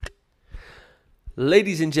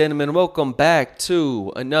Ladies and gentlemen, welcome back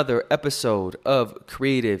to another episode of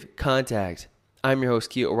Creative Contact. I'm your host,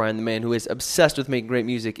 Kia Orion, the man who is obsessed with making great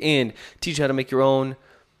music and teach you how to make your own.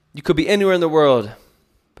 You could be anywhere in the world,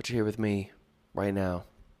 but you're here with me right now,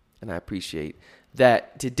 and I appreciate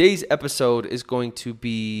that. Today's episode is going to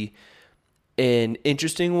be an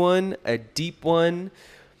interesting one, a deep one,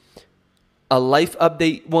 a life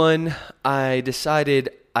update one. I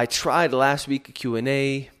tried last week a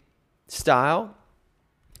Q&A style,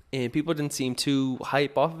 and people didn't seem too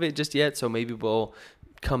hype off of it just yet, so maybe we'll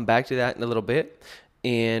come back to that in a little bit,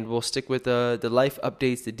 and we'll stick with the life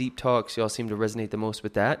updates, the deep talks. Y'all seem to resonate the most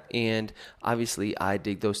with that, and obviously I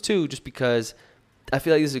dig those too, just because I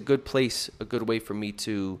feel like this is a good place, a good way for me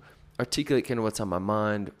to articulate kind of what's on my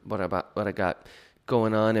mind, what I got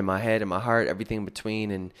going on in my head, in my heart, everything in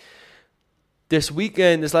between. And this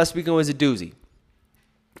last weekend was a doozy.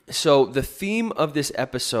 So the theme of this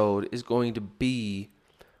episode is going to be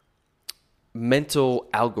mental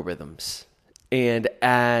algorithms. And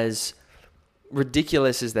as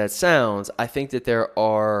ridiculous as that sounds, I think that there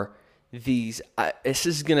are these, this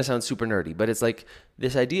is going to sound super nerdy, but it's like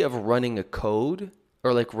this idea of running a code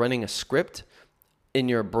or like running a script in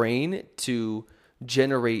your brain to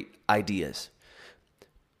generate ideas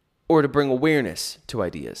or to bring awareness to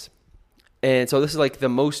ideas. And so this is like the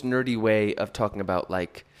most nerdy way of talking about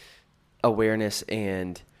like awareness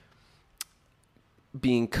and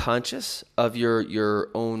being conscious of your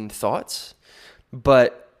own thoughts.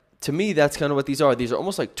 But to me, that's kind of what these are. These are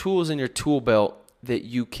almost like tools in your tool belt that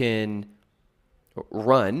you can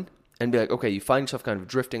run and be like, okay, you find yourself kind of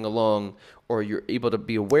drifting along, or you're able to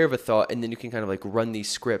be aware of a thought, and then you can kind of like run these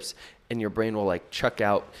scripts, and your brain will like chuck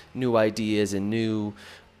out new ideas and new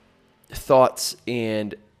thoughts.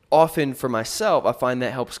 And often for myself, I find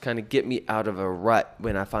that helps kind of get me out of a rut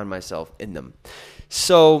when I find myself in them.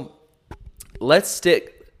 So let's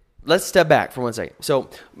step back for 1 second.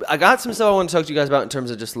 So I got some stuff I want to talk to you guys about in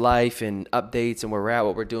terms of just life and updates and where we're at,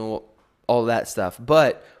 what we're doing, all that stuff.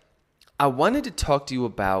 But I wanted to talk to you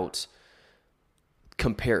about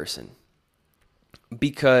comparison,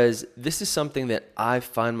 because this is something that I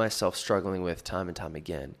find myself struggling with time and time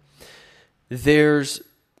again. There's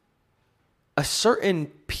a certain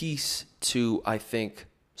piece to, I think,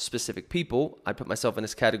 specific people. I put myself in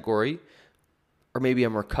this category, or maybe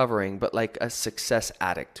I'm recovering, but like a success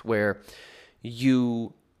addict, where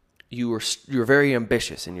you're very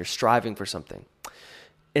ambitious and you're striving for something.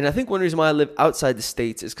 And I think one reason why I live outside the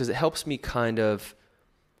States is because it helps me kind of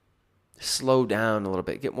slow down a little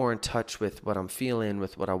bit, get more in touch with what I'm feeling,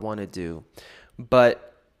 with what I want to do.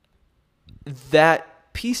 But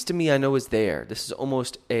that piece to me, I know is there. This is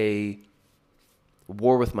almost a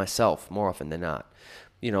war with myself more often than not.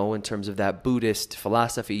 You know, in terms of that Buddhist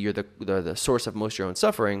philosophy, you're the source of most of your own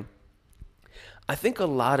suffering. I think a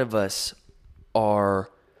lot of us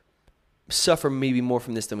suffer maybe more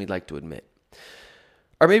from this than we'd like to admit.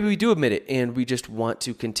 Or maybe we do admit it, and we just want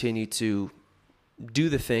to continue to do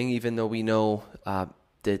the thing, even though we know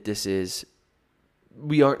that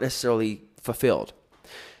we aren't necessarily fulfilled.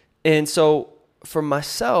 And so for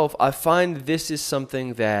myself, I find this is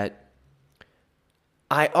something that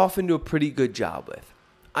I often do a pretty good job with.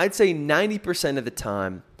 I'd say 90% of the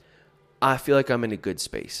time, I feel like I'm in a good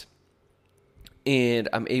space. And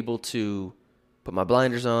I'm able to put my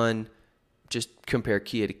blinders on, just compare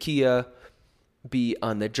Kia to Kia, be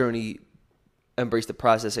on the journey, embrace the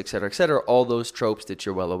process, et cetera, all those tropes that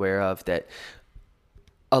you're well aware of that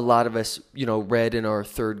a lot of us, read in our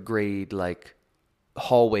third grade, like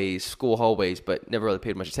school hallways, but never really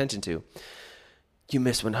paid much attention to. You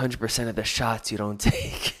miss 100% of the shots you don't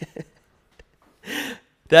take.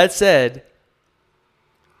 That said,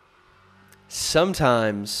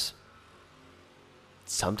 sometimes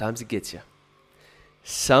it gets you.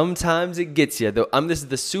 Sometimes it gets you. Though this is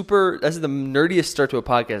the nerdiest start to a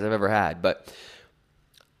podcast I've ever had. But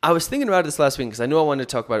I was thinking about this last week because I knew I wanted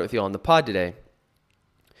to talk about it with you all on the pod today.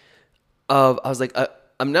 I was like,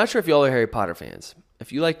 I'm not sure if y'all are Harry Potter fans.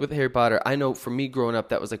 If you like with Harry Potter, I know for me growing up,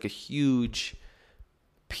 that was like a huge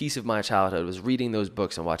piece of my childhood, was reading those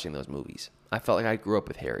books and watching those movies. I felt like I grew up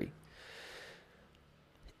with Harry.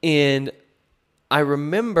 And I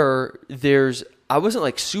remember I wasn't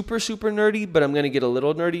like super, super nerdy, but I'm going to get a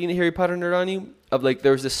little nerdy in Harry Potter nerd on you, of like,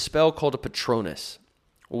 there was this spell called a Patronus,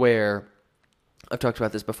 where I've talked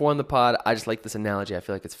about this before on the pod. I just like this analogy. I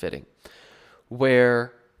feel like it's fitting,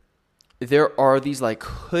 where there are these like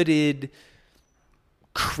hooded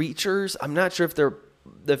creatures. I'm not sure if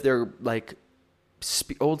they're like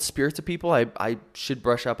old spirits of people. I should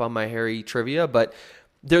brush up on my Harry trivia, but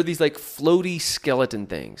they're these like floaty skeleton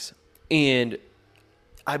things. And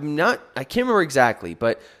I can't remember exactly,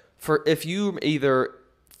 but if you either,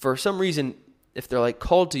 for some reason, if they're like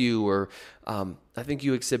called to you, or I think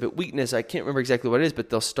you exhibit weakness, I can't remember exactly what it is, but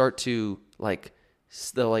they'll start to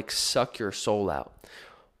they'll suck your soul out.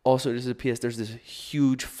 Also, just a PS, there's this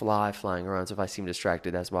huge fly flying around, so if I seem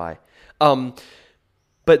distracted, that's why.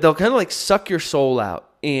 But they'll kind of suck your soul out.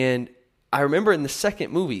 And I remember in the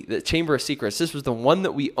second movie, The Chamber of Secrets, this was the one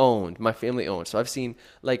that we owned, my family owned. So I've seen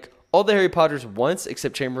all the Harry Potters once,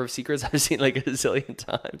 except Chamber of Secrets, I've seen a zillion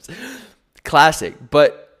times. Classic.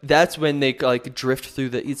 But that's when they drift through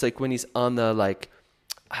it's when he's on the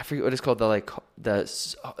I forget what it's called, the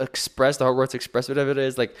Express, the Hogwarts Express, whatever it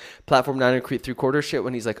is, platform 9 and 3/4 shit,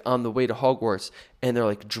 when he's on the way to Hogwarts, and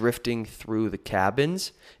they're drifting through the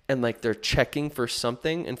cabins, and they're checking for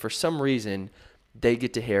something, and for some reason they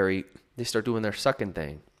get to Harry, they start doing their sucking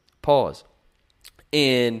thing. Pause.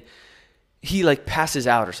 And he passes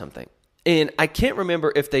out or something. And I can't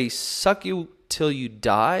remember if they suck you till you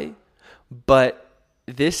die, but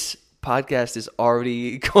this podcast is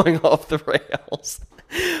already going off the rails.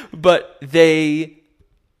 But they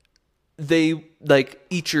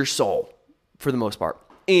eat your soul for the most part.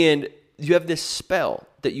 And you have this spell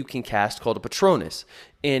that you can cast called a Patronus,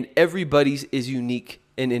 and everybody's is unique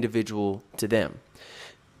and individual to them.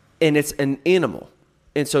 And it's an animal.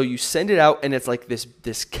 And so you send it out, and it's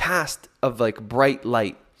this cast of bright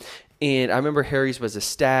light. And I remember Harry's was a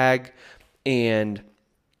stag, and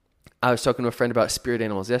I was talking to a friend about spirit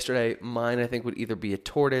animals yesterday. Mine, I think, would either be a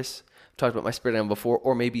tortoise. I've talked about my spirit animal before,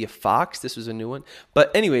 or maybe a fox. This was a new one.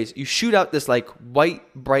 But anyways, you shoot out this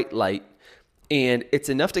white, bright light, and it's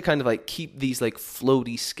enough to kind of keep these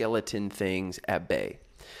floaty skeleton things at bay.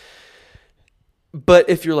 But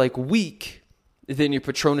if you're weak, then your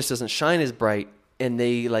Patronus doesn't shine as bright, and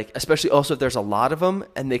they especially also if there's a lot of them,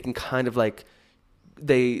 and they can kind of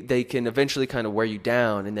they can eventually kind of wear you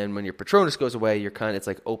down, and then when your Patronus goes away, you're kind of,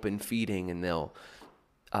 it's open feeding, and they'll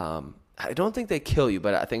I don't think they kill you,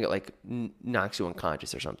 but I think it knocks you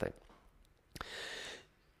unconscious or something.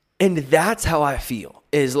 And that's how I feel,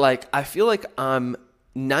 is I feel I'm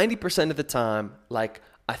 90% of the time, I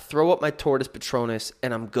throw up my tortoise Patronus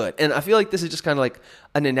and I'm good. And I feel this is just kind of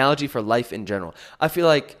an analogy for life in general. I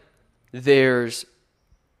feel they're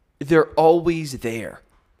always there,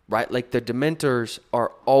 right? The Dementors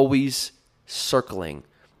are always circling.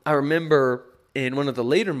 I remember in one of the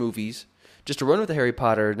later movies, just to run with the Harry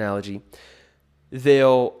Potter analogy,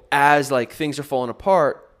 they'll, as things are falling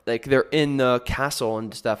apart, they're in the castle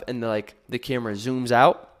and stuff, and the camera zooms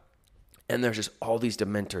out, and there's just all these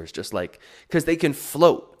Dementors, just because they can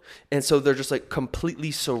float, and so they're just completely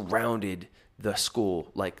surrounded the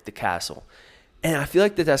school, the castle. And I feel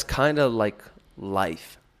that's kind of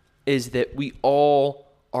life, is that we all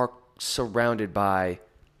are surrounded by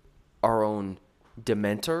our own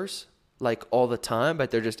Dementors all the time,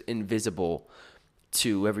 but they're just invisible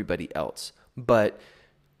to everybody else. But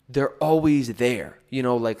they're always there,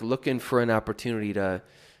 looking for an opportunity to,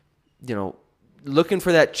 looking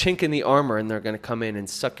for that chink in the armor, and they're going to come in and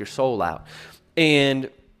suck your soul out.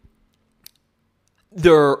 And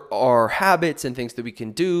there are habits and things that we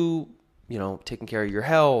can do, taking care of your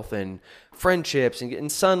health and friendships and getting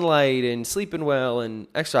sunlight and sleeping well and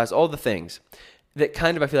exercise, all the things that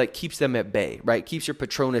kind of, I feel keeps them at bay, right? Keeps your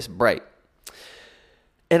Patronus bright.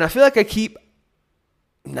 And I feel I keep,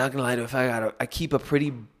 not gonna lie to you, I keep a pretty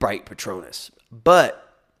bright Patronus.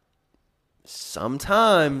 But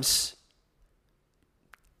sometimes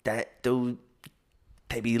they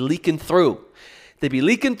be leaking through. They be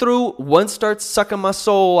leaking through. One starts sucking my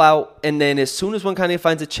soul out, and then as soon as one kind of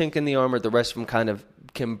finds a chink in the armor, the rest of them kind of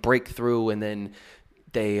can break through, and then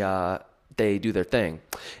they do their thing.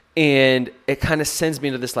 And it kind of sends me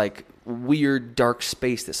into this weird dark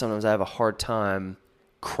space that sometimes I have a hard time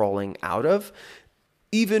crawling out of,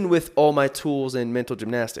 even with all my tools and mental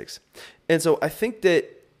gymnastics. And so I think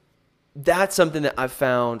that's something that I've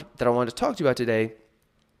found that I wanted to talk to you about today,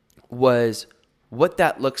 was what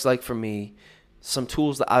that looks like for me, some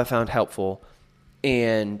tools that I've found helpful,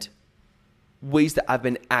 and ways that I've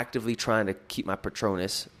been actively trying to keep my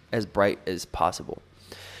Patronus as bright as possible.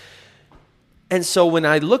 And so when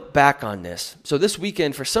I look back on this, so this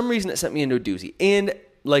weekend, for some reason, it sent me into a doozy. And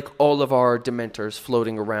all of our Dementors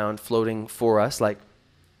floating around, floating for us,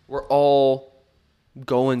 we're all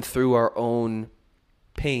going through our own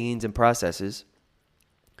pains and processes.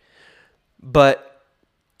 But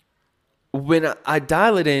when I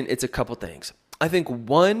dial it in, it's a couple things. I think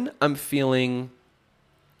one, I'm feeling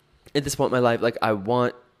at this point in my life I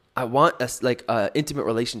want a intimate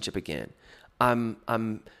relationship again. I'm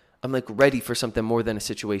I'm like ready for something more than a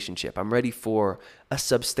situationship. I'm ready for a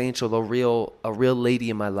substantial, a real lady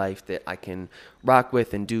in my life that I can rock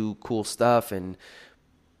with and do cool stuff and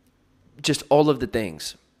just all of the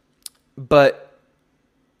things. But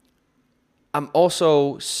I'm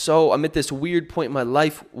at this weird point in my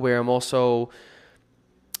life where I'm also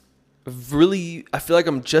really, I feel like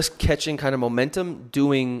I'm just catching kind of momentum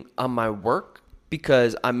doing on my work,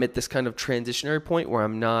 because I'm at this kind of transitionary point where I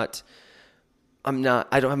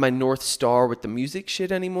don't have my North Star with the music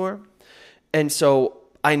shit anymore. And so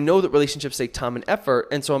I know that relationships take time and effort.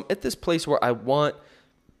 And so I'm at this place where I want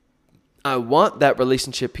that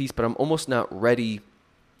relationship piece, but I'm almost not ready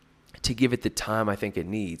to give it the time I think it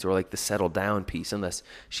needs, or like the settle down piece, unless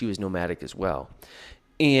she was nomadic as well.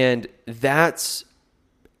 And that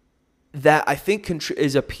I think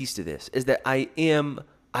is a piece to this, is that I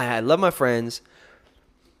love my friends.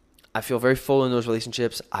 I feel very full in those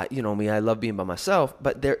relationships. I love being by myself,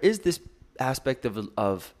 but there is this aspect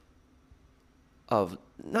of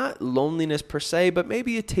not loneliness per se, but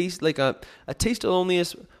maybe a taste, like a taste of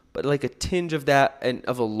loneliness, but like a tinge of that, and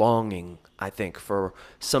of a longing, I think, for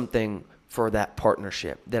something, for that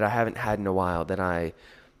partnership that I haven't had in a while, that I'm,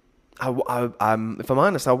 if I'm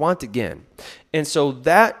honest, I want again. And so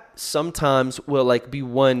that sometimes will like be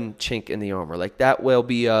one chink in the armor. Like that will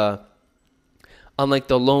be on like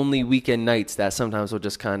the lonely weekend nights that sometimes will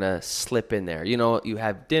just kind of slip in there. You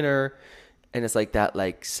have dinner and it's like that,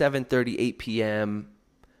 like 7:30, 8 p.m.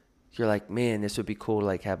 You're like, man, this would be cool to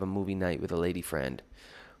like have a movie night with a lady friend.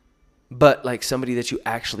 But like somebody that you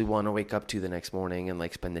actually want to wake up to the next morning and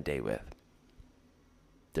like spend the day with.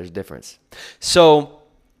 There's a difference. So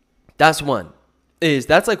that's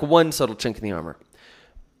like one subtle chink in the armor.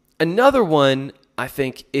 Another one, I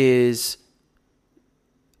think, is,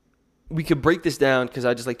 we could break this down, because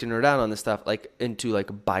I just like to nerd out on this stuff, like into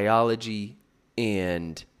like biology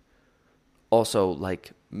and also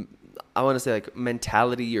like, I want to say like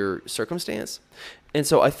mentality or circumstance. And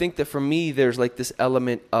so I think that for me, there's like this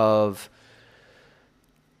element of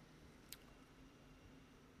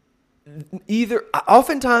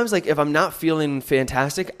oftentimes, like if I'm not feeling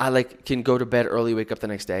fantastic, I like can go to bed early, wake up the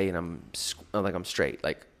next day, and I'm straight.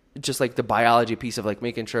 Like just like the biology piece of like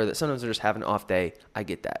making sure that sometimes I just have an off day. I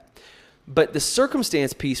get that. But the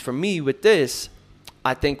circumstance piece for me with this,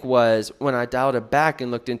 I think, was when I dialed it back and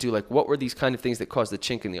looked into like what were these kind of things that caused the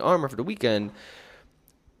chink in the armor for the weekend.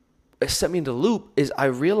 It set me into the loop. Is I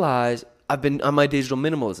realized I've been on my digital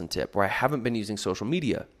minimalism tip where I haven't been using social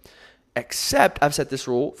media, except I've set this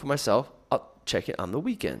rule for myself. I'll check it on the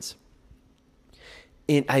weekends.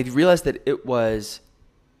 And I realized that it was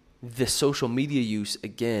the social media use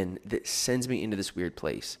again that sends me into this weird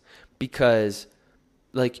place, because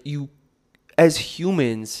like as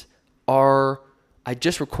humans I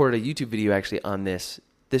just recorded a YouTube video actually on this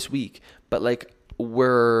week, but like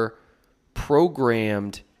we're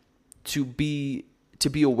programmed to be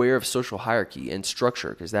aware of social hierarchy and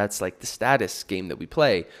structure, because that's like the status game that we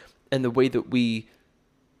play. And the way that we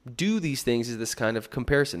do these things is this kind of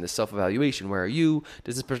comparison, this self-evaluation. Where are you?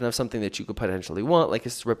 Does this person have something that you could potentially want? Like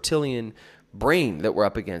this reptilian brain that we're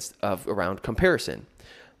up against around comparison.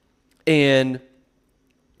 And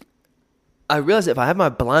I realized that if I have my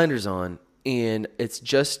blinders on and it's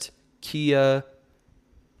just Kia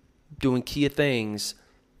doing Kia things,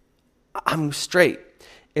 I'm straight.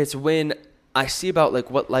 It's when I see about like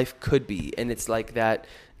what life could be, and it's like that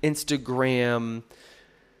Instagram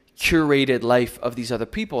curated life of these other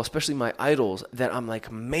people, especially my idols, that I'm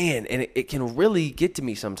like, man, and it can really get to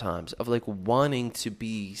me sometimes, of like wanting to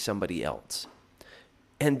be somebody else.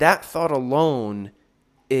 And that thought alone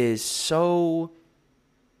is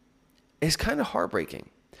kind of heartbreaking.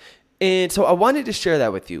 And so I wanted to share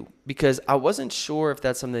that with you, because I wasn't sure if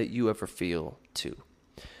that's something that you ever feel too.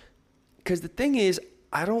 Because the thing is,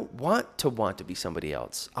 I don't want to be somebody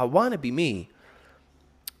else. I want to be me.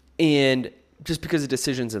 And just because of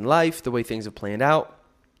decisions in life, the way things have planned out,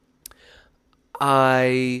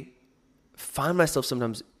 I find myself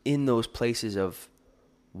sometimes in those places of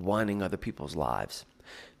wanting other people's lives.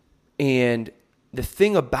 And the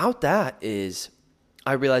thing about that is,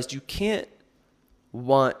 I realized you can't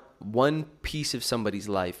want one piece of somebody's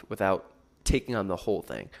life without taking on the whole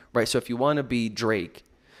thing, right? So if you want to be Drake,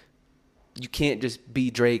 you can't just be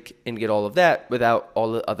Drake and get all of that without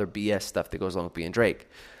all the other BS stuff that goes along with being Drake,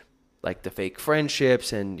 like the fake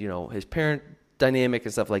friendships and, his parent dynamic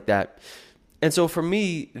and stuff like that. And so for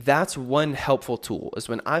me, that's one helpful tool, is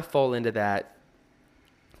when I fall into that,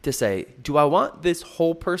 to say, do I want this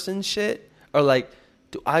whole person shit, or like,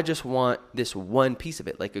 do I just want this one piece of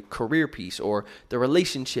it, like a career piece or the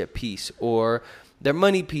relationship piece or their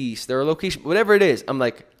money piece, their location, whatever it is. I'm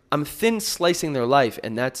like, I'm thin slicing their life,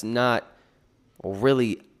 and that's not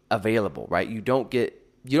really available, right? You don't get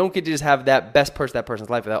to just have that best person, that person's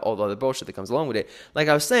life without all the other bullshit that comes along with it. Like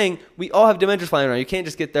I was saying, we all have dementors flying around. You can't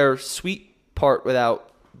just get their sweet part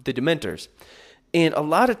without the dementors. And a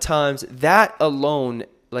lot of times that alone,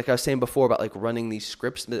 like I was saying before about like running these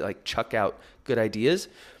scripts that like chuck out good ideas,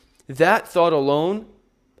 that thought alone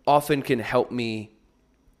often can help me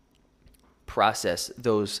process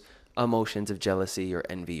those emotions of jealousy or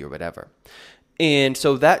envy or whatever. And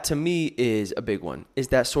so that to me is a big one, is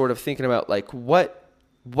that sort of thinking about like what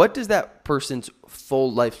does that person's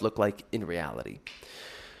full life look like in reality?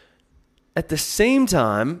 At the same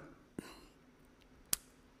time,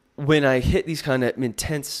 when I hit these kind of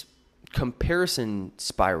intense comparison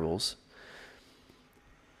spirals,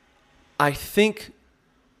 I think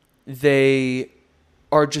they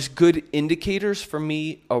are just good indicators for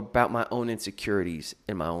me about my own insecurities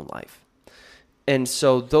in my own life. And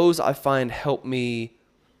so those I find help me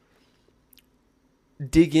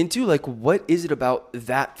dig into like, what is it about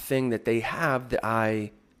that thing that they have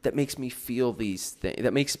that makes me feel these things,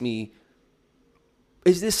 that makes me,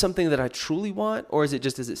 is this something that I truly want, or is it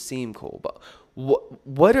just, does it seem cool?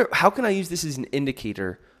 But how can I use this as an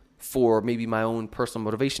indicator for maybe my own personal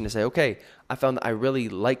motivation to say, okay, I found that I really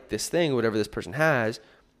like this thing, whatever this person has.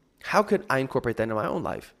 How could I incorporate that into my own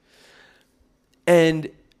life? And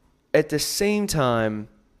at the same time,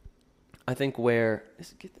 I think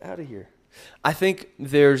get out of here. I think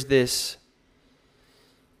there's this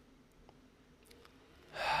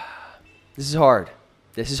is hard.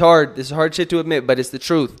 This is hard shit to admit, but it's the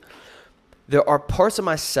truth. There are parts of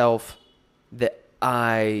myself that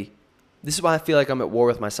this is why I feel like I'm at war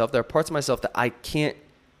with myself. There are parts of myself that I can't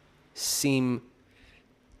seem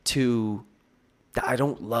to, that I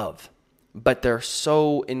don't love, but they're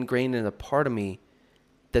so ingrained in a part of me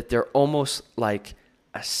that they're almost like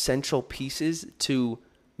essential pieces to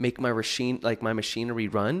make my machinery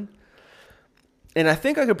run. And I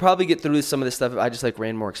think I could probably get through some of this stuff if I just like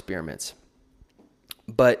ran more experiments.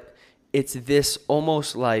 But it's this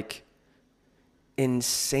almost like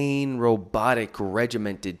insane, robotic,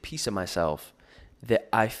 regimented piece of myself that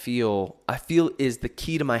I feel is the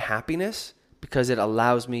key to my happiness, because it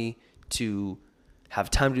allows me to have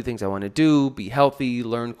time to do things I want to do, be healthy,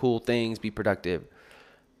 learn cool things, be productive.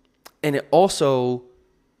 And it also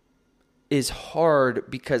is hard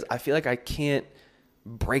because I feel like I can't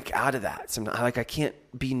break out of that. Like I can't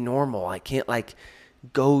be normal. I can't like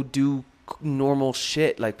go do normal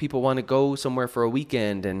shit. Like people want to go somewhere for a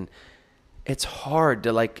weekend, and it's hard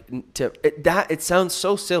to it sounds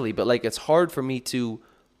so silly, but like it's hard for me to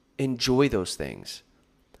enjoy those things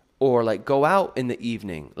or like go out in the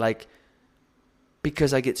evening, like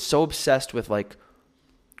because I get so obsessed with like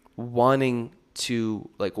wanting to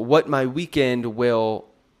like what my weekend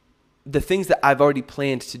the things that I've already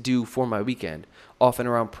planned to do for my weekend, often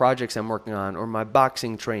around projects I'm working on or my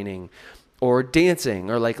boxing training or dancing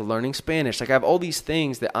or like learning Spanish. Like I have all these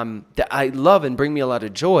things that I love and bring me a lot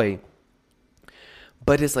of joy,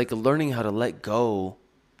 but it's like learning how to let go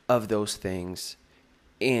of those things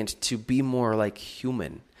and to be more like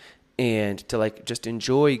human and to like just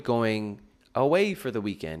enjoy going away for the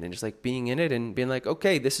weekend and just like being in it and being like,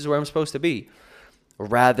 okay, this is where I'm supposed to be,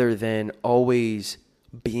 rather than always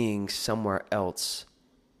being somewhere else,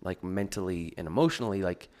 like mentally and emotionally,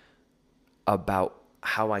 like about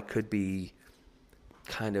how I could be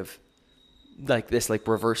kind of like this like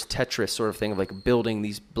reverse Tetris sort of thing of like building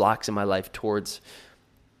these blocks in my life towards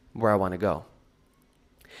where I want to go.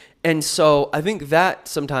 And so I think that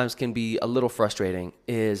sometimes can be a little frustrating,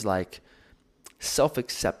 is like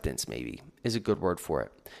self-acceptance maybe is a good word for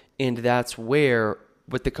it. And that's where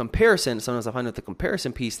with the comparison, sometimes I find that the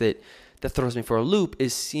comparison piece that throws me for a loop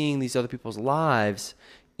is seeing these other people's lives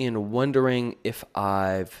and wondering if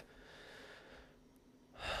how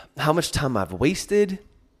much time I've wasted.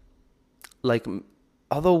 Like,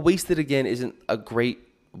 although wasted again isn't a great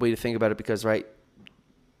way to think about it because, right,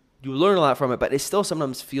 you learn a lot from it, but it still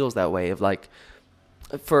sometimes feels that way of like,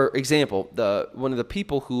 for example, one of the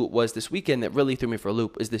people who was this weekend that really threw me for a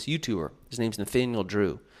loop is this YouTuber. His name's Nathaniel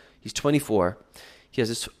Drew. He's 24. He has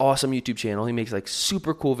this awesome YouTube channel. He makes like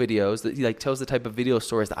super cool videos that he like tells the type of video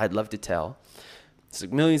stories that I'd love to tell. It's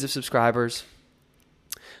like millions of subscribers.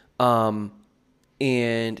 And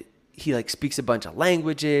he like speaks a bunch of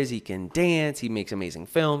languages. He can dance. He makes amazing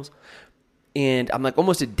films. And I'm like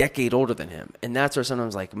almost a decade older than him. And that's where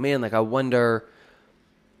sometimes like, man, like I wonder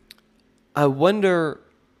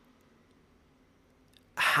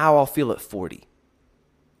how I'll feel at 40.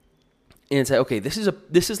 And say, okay, this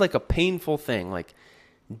is like a painful thing. Like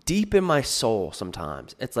deep in my soul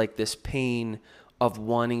sometimes, it's like this pain of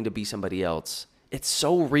wanting to be somebody else. It's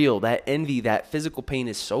so real. That envy, that physical pain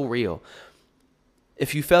is so real.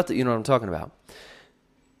 If you felt it, you know what I'm talking about.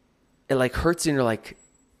 It like hurts in your like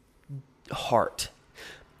heart.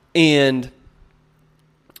 And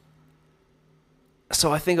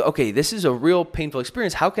so I think, okay, this is a real painful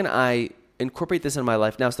experience. How can I incorporate this in my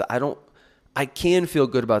life now so that I can feel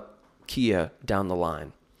good about Kia down the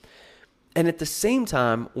line? And at the same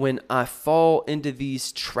time, when I fall into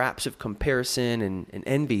these traps of comparison and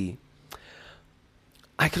envy,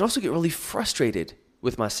 I can also get really frustrated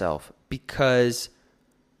with myself because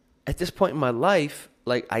at this point in my life,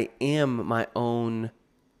 like I run my own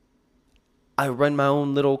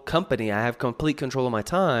little company. I have complete control of my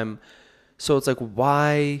time. So it's like,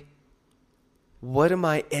 what am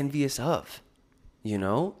I envious of? You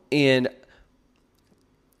know? And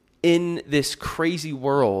in this crazy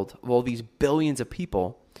world of all these billions of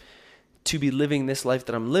people, to be living this life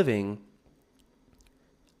that I'm living,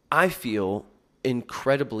 I feel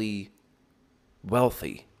incredibly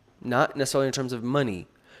wealthy. Not necessarily in terms of money,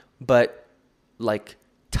 but like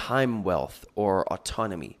time wealth or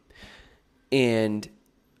autonomy and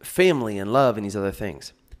family and love and these other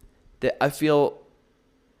things. That I feel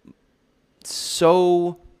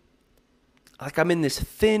so like I'm in this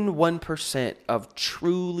thin 1% of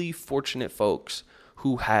truly fortunate folks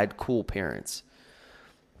who had cool parents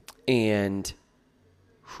and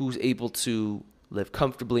who's able to live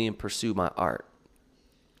comfortably and pursue my art.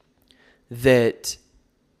 That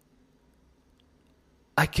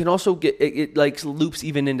I can also get, it like loops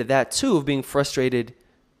even into that too, of being frustrated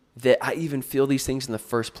that I even feel these things in the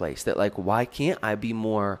first place. That like, why can't I be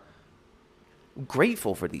more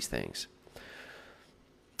grateful for these things?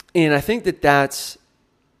 And I think that that's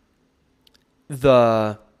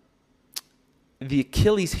the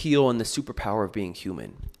Achilles heel and the superpower of being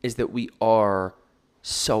human, is that we are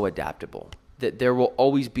so adaptable, that there will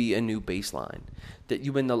always be a new baseline. That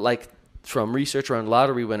you from research around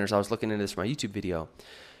lottery winners, I was looking into this for my YouTube video,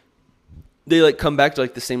 they like come back to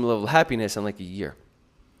like the same level of happiness in like a year.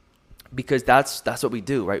 Because that's what we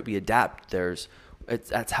do, right? We adapt.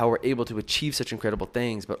 That's how we're able to achieve such incredible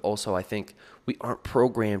things. But also I think we aren't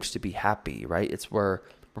programmed to be happy, right? We're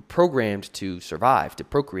programmed to survive, to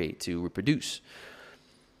procreate, to reproduce.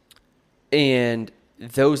 And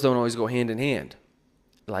those don't always go hand in hand,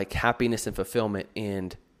 like happiness and fulfillment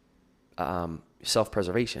and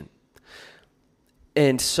self-preservation.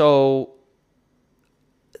 And so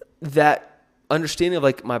that understanding of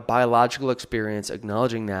like my biological experience,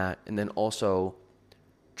 acknowledging that, and then also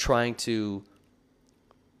trying to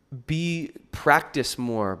practice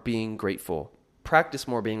more being grateful, practice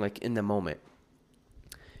more being like in the moment,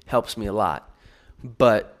 helps me a lot.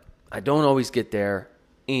 But I don't always get there.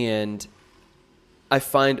 And I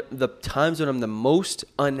find the times when I'm the most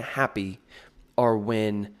unhappy are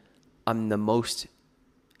when I'm the most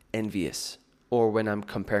envious or when I'm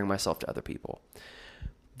comparing myself to other people.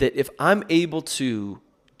 That if I'm able to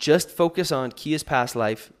just focus on Kia's past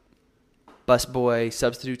life, busboy,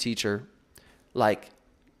 substitute teacher, like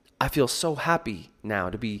I feel so happy now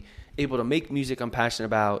to be able to make music I'm passionate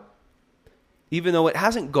about, even though it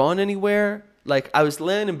hasn't gone anywhere. Like I was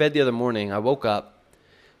laying in bed the other morning, I woke up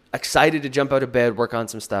excited to jump out of bed, work on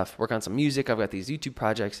some stuff, work on some music. I've got these YouTube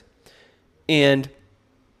projects. And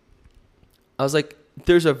I was like,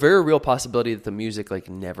 there's a very real possibility that the music like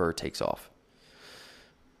never takes off.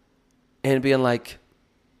 And being like,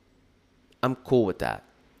 I'm cool with that.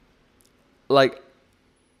 Like,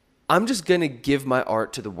 I'm just going to give my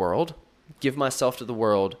art to the world, give myself to the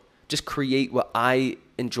world, just create what I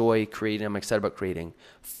enjoy creating, I'm excited about creating.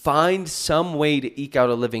 Find some way to eke out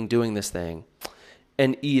a living doing this thing.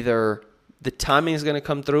 And either the timing is going to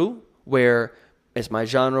come through where it's my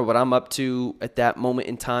genre, what I'm up to at that moment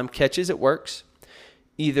in time catches, it works.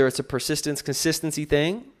 Either it's a persistence, consistency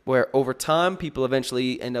thing where over time people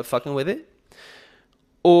eventually end up fucking with it.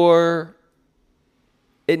 Or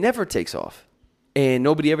it never takes off. And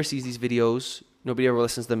nobody ever sees these videos. Nobody ever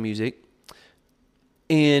listens to the music.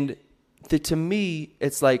 And to me,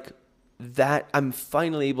 it's like that I'm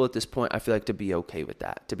finally able at this point, I feel like, to be okay with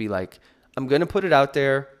that. To be like, I'm going to put it out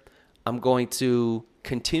there. I'm going to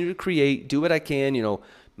continue to create, do what I can, you know,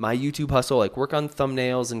 my YouTube hustle, like work on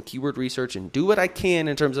thumbnails and keyword research and do what I can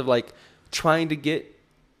in terms of like trying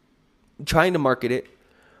to market it.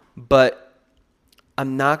 But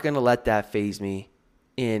I'm not going to let that faze me.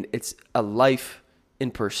 And it's a life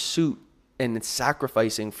in pursuit and it's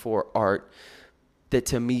sacrificing for art that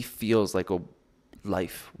to me feels like a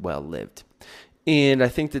life well lived. And I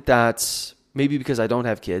think that that's maybe because I don't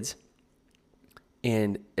have kids.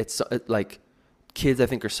 And it's like kids, I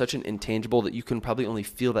think, are such an intangible that you can probably only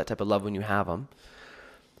feel that type of love when you have them.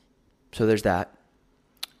 So there's that.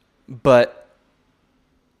 But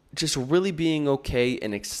just really being okay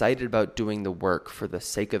and excited about doing the work for the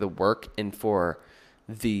sake of the work and for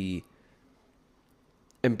the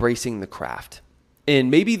embracing the craft.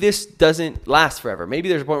 And maybe this doesn't last forever. Maybe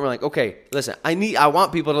there's a point where like, okay, listen, I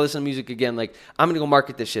want people to listen to music again. Like, I'm going to go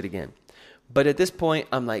market this shit again. But at this point,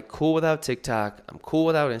 I'm like cool without TikTok. I'm cool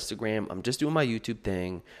without Instagram. I'm just doing my YouTube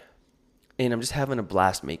thing. And I'm just having a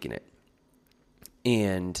blast making it.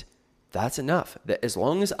 And that's enough. That as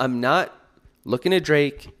long as I'm not looking at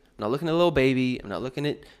Drake, I'm not looking at Lil Baby, I'm not looking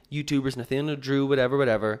at YouTubers, Nathaniel Drew,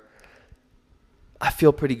 whatever, I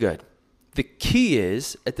feel pretty good. The key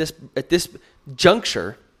is, at this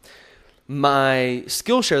juncture, my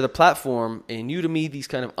Skillshare, the platform, and Udemy, these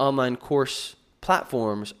kind of online course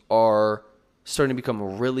platforms are starting to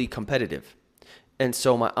become really competitive. And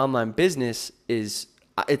so my online business it's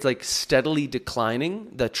like steadily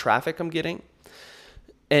declining, the traffic I'm getting.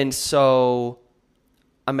 And so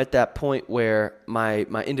I'm at that point where my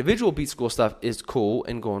individual Beat School stuff is cool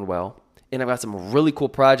and going well. And I've got some really cool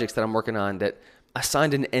projects that I'm working on that I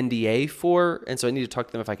signed an NDA for. And so I need to talk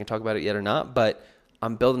to them if I can talk about it yet or not. But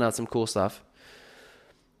I'm building out some cool stuff.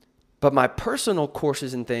 But my personal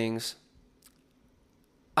courses and things,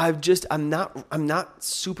 I'm not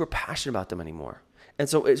super passionate about them anymore. And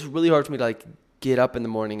so it's really hard for me to like get up in the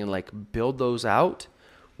morning and like build those out.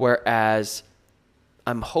 Whereas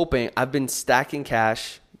I'm hoping, I've been stacking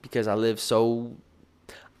cash because I live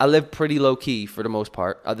pretty low key for the most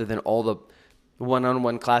part, other than all the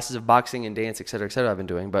one-on-one classes of boxing and dance, et cetera, I've been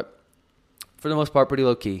doing. But for the most part, pretty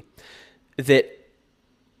low key, that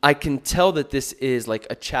I can tell that this is like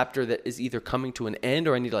a chapter that is either coming to an end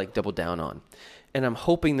or I need to like double down on. And I'm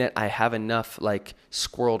hoping that I have enough like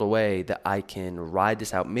squirreled away that I can ride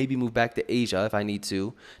this out, maybe move back to Asia if I need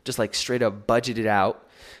to, just like straight up budget it out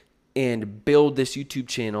and build this YouTube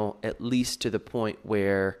channel at least to the point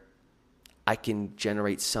where I can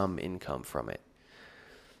generate some income from it.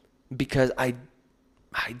 Because I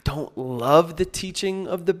don't love the teaching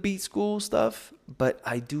of the Beat School stuff, but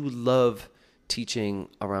I do love teaching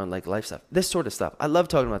around like life stuff, this sort of stuff. I love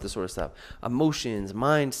talking about this sort of stuff. Emotions,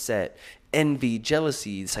 mindset, envy,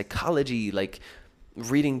 jealousy, psychology, like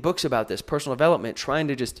reading books about this, personal development, trying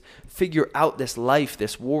to just figure out this life,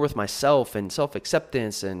 this war with myself and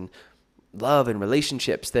self-acceptance and love and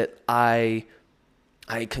relationships that I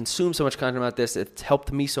consume so much content about this. It's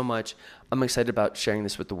helped me so much. I'm excited about sharing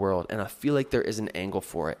this with the world. And I feel like there is an angle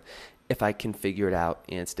for it if I can figure it out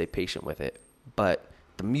and stay patient with it. But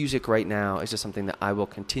the music right now is just something that I will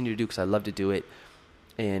continue to do because I love to do it.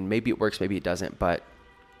 And maybe it works, maybe it doesn't, but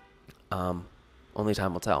only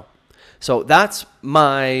time will tell. So that's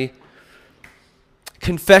my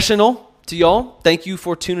confessional to y'all. Thank you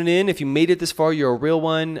for tuning in. If you made it this far, you're a real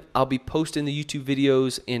one. I'll be posting the YouTube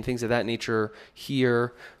videos and things of that nature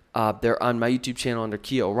here. They're on my YouTube channel under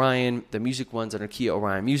Kia Orion. The music one's under Kia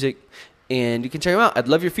Orion Music. And you can check them out. I'd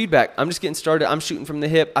love your feedback. I'm just getting started. I'm shooting from the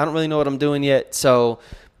hip. I don't really know what I'm doing yet. So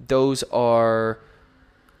those are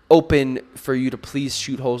open for you to please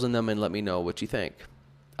shoot holes in them and let me know what you think.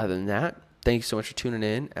 Other than that, thank you so much for tuning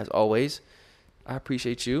in. As always, I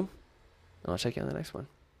appreciate you. And I'll check you on the next one.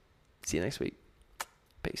 See you next week.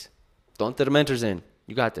 Peace. Don't let the mentors in.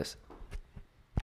 You got this.